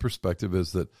think that perspective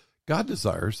is that God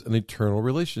desires an eternal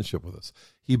relationship with us.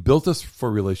 He built us for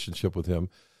a relationship with him.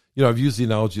 You know, I've used the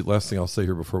analogy, last thing I'll say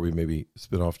here before we maybe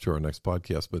spin off to our next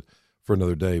podcast, but for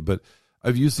another day, but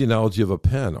I've used the analogy of a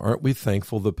pen. Aren't we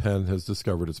thankful the pen has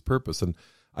discovered its purpose? And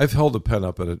I've held a pen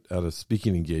up at a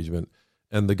speaking engagement,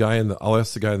 and I'll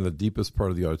ask the guy in the deepest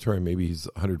part of the auditorium, maybe he's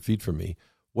 100 feet from me,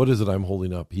 what is it I'm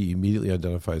holding up? He immediately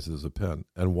identifies it as a pen.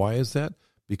 And why is that?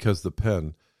 Because the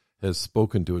pen has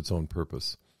spoken to its own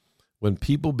purpose. When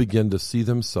people begin to see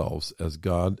themselves as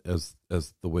God, as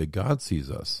the way God sees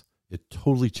us, it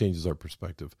totally changes our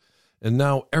perspective. And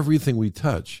now everything we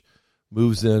touch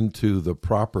moves into the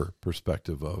proper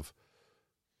perspective of,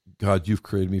 God, you've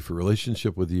created me for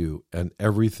relationship with you, and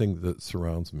everything that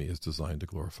surrounds me is designed to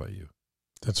glorify you.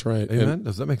 That's right. Amen? And,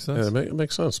 does that make sense? Yeah, it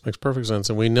makes sense. It makes perfect sense.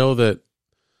 And we know that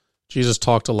Jesus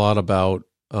talked a lot about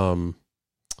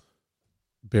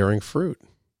bearing fruit.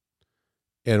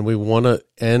 And we want to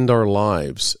end our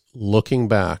lives looking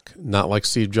back, not like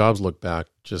Steve Jobs looked back,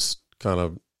 just kind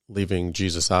of leaving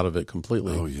Jesus out of it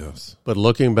completely. Oh, yes. But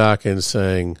looking back and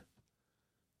saying,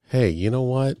 hey, you know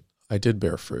what? I did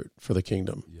bear fruit for the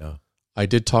kingdom. Yeah. I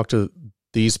did talk to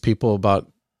these people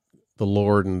about the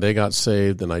Lord, and they got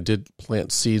saved, and I did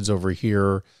plant seeds over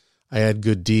here. I had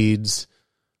good deeds.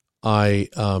 I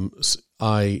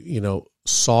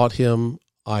sought him.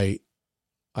 I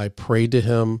prayed to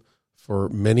him for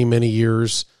many, many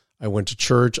years. I went to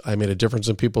church. I made a difference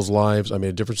in people's lives. I made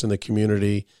a difference in the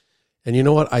community. And you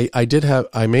know what?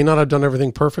 I may not have done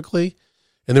everything perfectly.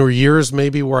 And there were years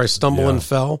maybe where I stumbled and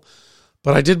fell,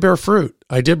 but I did bear fruit.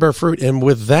 And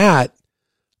with that,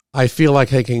 I feel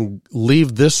like I can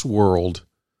leave this world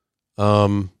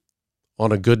on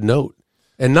a good note,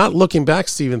 and not looking back,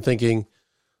 Stephen, thinking,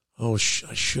 oh, I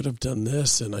should have done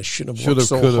this, and I shouldn't have worked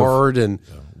so hard, and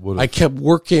I kept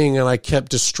working, and I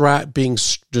kept being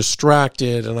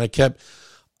distracted, and I kept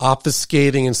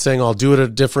obfuscating and saying, I'll do it a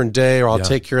different day, or I'll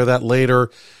take care of that later.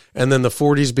 And then the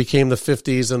 40s became the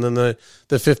 50s, and then the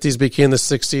 50s became the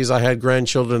 60s. I had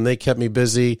grandchildren, and they kept me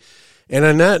busy. And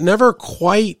I never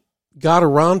quite got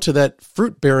around to that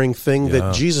fruit-bearing thing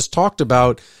that Jesus talked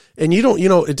about. And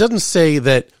it doesn't say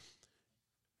that.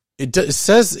 It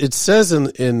says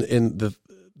in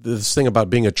this thing about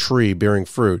being a tree bearing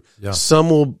fruit. Yeah. Some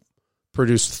will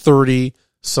produce 30,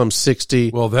 some 60,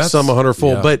 some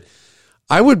 100-fold. Yeah. But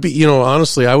I would be,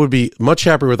 honestly, I would be much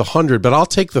happier with 100, but I'll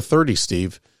take the 30,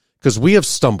 Steve, because we have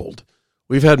stumbled.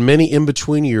 We've had many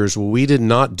in-between years where we did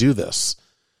not do this.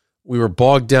 We were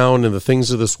bogged down in the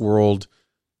things of this world.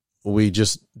 We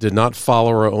just did not follow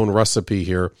our own recipe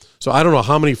here. So I don't know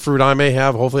how many fruit I may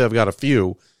have. Hopefully I've got a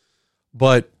few.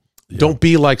 But don't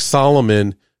be like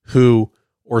Solomon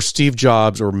or Steve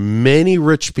Jobs or many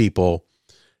rich people,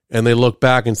 and they look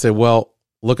back and say, well,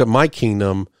 look at my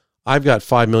kingdom. I've got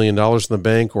 $5 million in the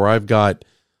bank, or I've got,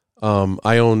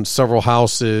 I own several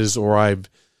houses, or I've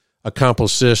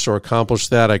accomplished this or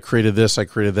accomplished that. I created this, I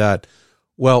created that.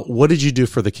 Well, what did you do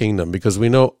for the kingdom? Because we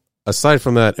know, aside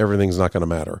from that, everything's not going to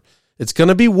matter. It's going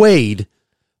to be weighed.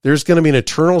 There's going to be an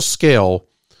eternal scale.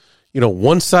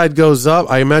 One side goes up.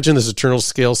 I imagine this eternal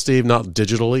scale, Steve, not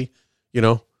digitally.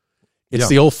 It's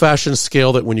the old-fashioned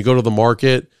scale that when you go to the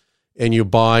market and you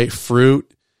buy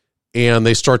fruit and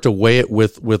they start to weigh it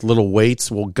with little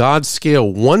weights. Well, God's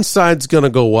scale, one side's going to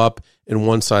go up and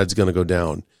one side's going to go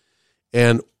down.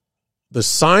 And the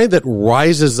side that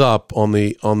rises up on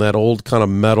that old kind of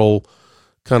metal,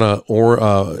 kind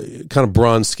of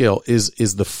bronze scale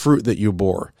is the fruit that you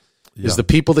bore. Is the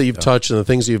people that you've touched and the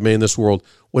things that you've made in this world.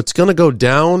 What's going to go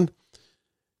down,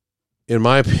 in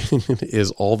my opinion,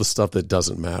 is all the stuff that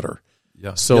doesn't matter.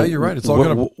 Yeah. So you're right. It's all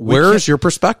going to. Where's your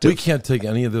perspective? We can't take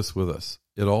any of this with us.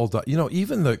 It all,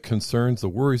 even the concerns, the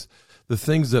worries, the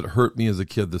things that hurt me as a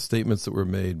kid, the statements that were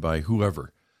made by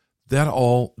whoever, that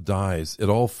all dies. It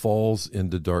all falls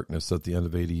into darkness at the end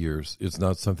of 80 years. It's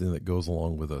not something that goes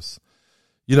along with us.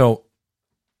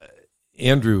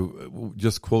 Andrew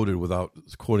just quoted, without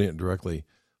quoting it directly,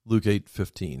 Luke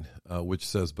 8:15, which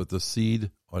says, "But the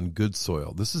seed on good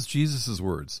soil," this is Jesus'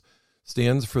 words,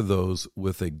 "stands for those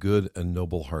with a good and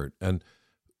noble heart." And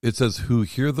it says, "Who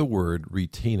hear the word,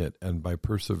 retain it, and by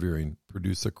persevering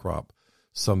produce a crop,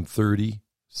 some 30,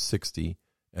 60,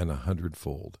 and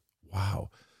 100-fold."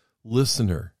 Wow.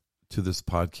 Listener to this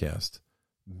podcast,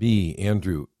 me,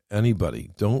 Andrew,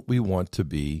 anybody, don't we want to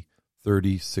be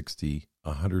 30, 60,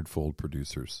 100-fold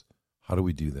producers? How do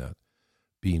we do that?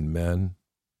 Being men,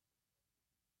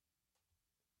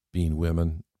 being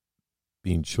women,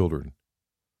 being children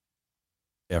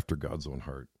after God's own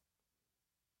heart.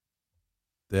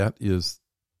 That is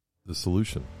the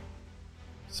solution.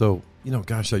 So,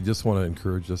 gosh, I just want to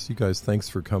encourage us. You guys, thanks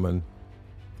for coming.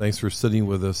 Thanks for sitting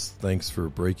with us. Thanks for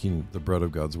breaking the bread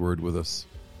of God's word with us.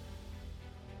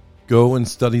 Go and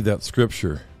study that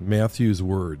scripture, Matthew's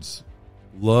words.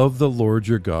 Love the Lord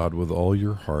your God with all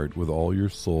your heart, with all your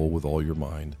soul, with all your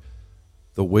mind.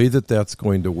 The way that that's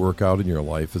going to work out in your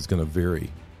life is going to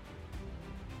vary.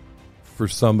 For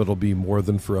some, it'll be more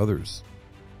than for others.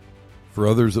 For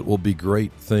others, it will be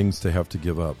great things to have to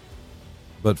give up.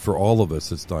 But for all of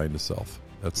us, it's dying to self.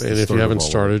 That's and if you haven't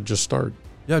started, just start.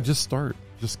 Yeah, just start.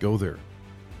 Just go there.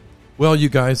 Well, you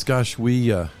guys, gosh,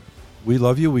 we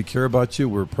love you. We care about you.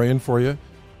 We're praying for you.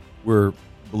 We're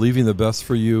believing the best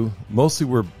for you. Mostly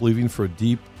we're believing for a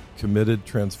deep, committed,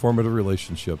 transformative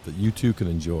relationship that you too can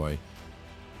enjoy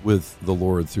with the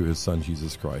Lord through his Son,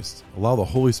 Jesus Christ. Allow the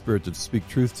Holy Spirit to speak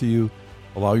truth to you.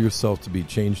 Allow yourself to be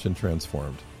changed and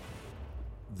transformed.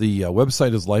 The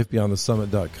website is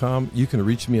lifebeyondthesummit.com. You can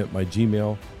reach me at my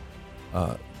Gmail,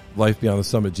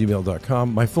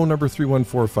 lifebeyondthesummit@gmail.com. My phone number,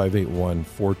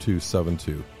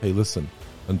 314-581-4272. Hey, listen,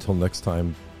 until next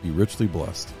time, be richly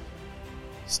blessed.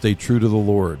 Stay true to the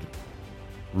Lord.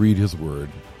 Read his word.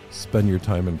 Spend your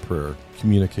time in prayer.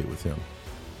 Communicate with him.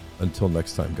 Until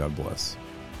next time, God bless.